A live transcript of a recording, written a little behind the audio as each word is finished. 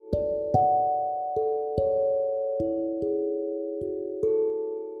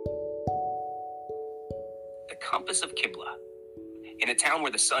Compass of Qibla. In a town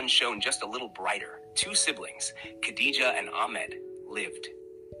where the sun shone just a little brighter, two siblings, Khadija and Ahmed, lived.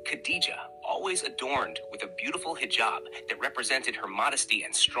 Khadija, always adorned with a beautiful hijab that represented her modesty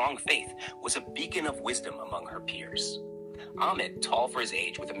and strong faith, was a beacon of wisdom among her peers. Ahmed, tall for his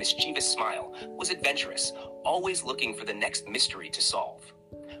age with a mischievous smile, was adventurous, always looking for the next mystery to solve.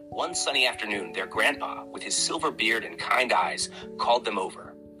 One sunny afternoon, their grandpa, with his silver beard and kind eyes, called them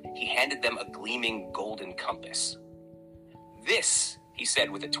over. He handed them a gleaming golden compass. "This," he said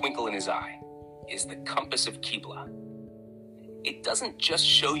with a twinkle in his eye, "is the Compass of Qibla. It doesn't just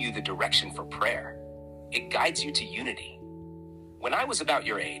show you the direction for prayer. It guides you to unity. When I was about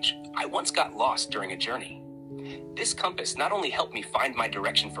your age, I once got lost during a journey. This compass not only helped me find my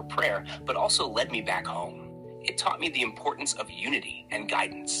direction for prayer, but also led me back home. It taught me the importance of unity and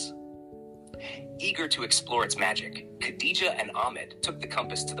guidance." Eager to explore its magic, Khadija and Ahmed took the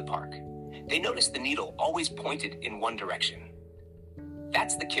compass to the park. They noticed the needle always pointed in one direction.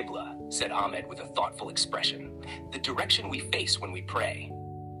 "That's the Qibla," said Ahmed with a thoughtful expression, "the direction we face when we pray."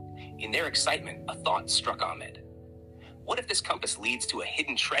 In their excitement, a thought struck Ahmed. What if this compass leads to a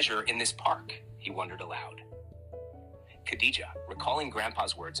hidden treasure in this park? He wondered aloud. Khadija, recalling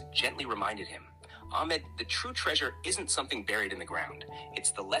Grandpa's words, gently reminded him, "Ahmed, the true treasure isn't something buried in the ground.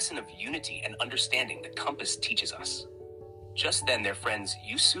 It's the lesson of unity and understanding the compass teaches us." Just then, their friends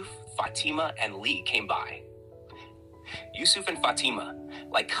Yusuf, Fatima, and Lee came by. Yusuf and Fatima,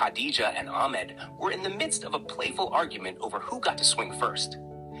 like Khadija and Ahmed, were in the midst of a playful argument over who got to swing first.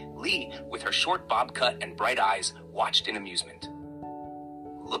 Lee, with her short bob cut and bright eyes, watched in amusement.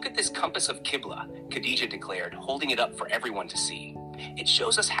 "Look at this Compass of Qibla," Khadija declared, holding it up for everyone to see. "It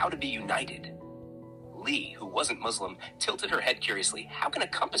shows us how to be united." Lee, who wasn't Muslim, tilted her head curiously. "How can a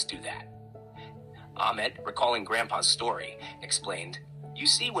compass do that?" Ahmed, recalling Grandpa's story, explained, "You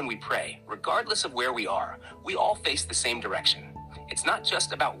see, when we pray, regardless of where we are, we all face the same direction. It's not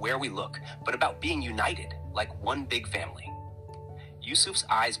just about where we look, but about being united, like one big family." Yusuf's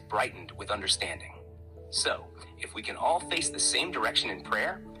eyes brightened with understanding. "So, if we can all face the same direction in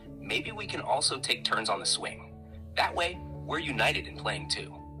prayer, maybe we can also take turns on the swing. That way, we're united in playing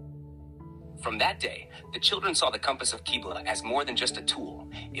too." From that day, the children saw the Compass of Qibla as more than just a tool.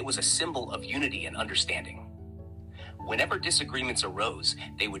 It was a symbol of unity and understanding. Whenever disagreements arose,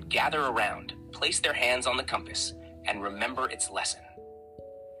 they would gather around, place their hands on the compass, and remember its lesson.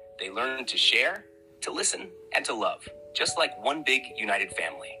 They learned to share, to listen, and to love, just like one big united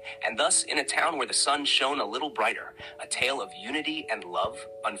family. And thus, in a town where the sun shone a little brighter, a tale of unity and love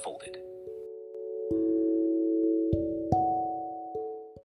unfolded.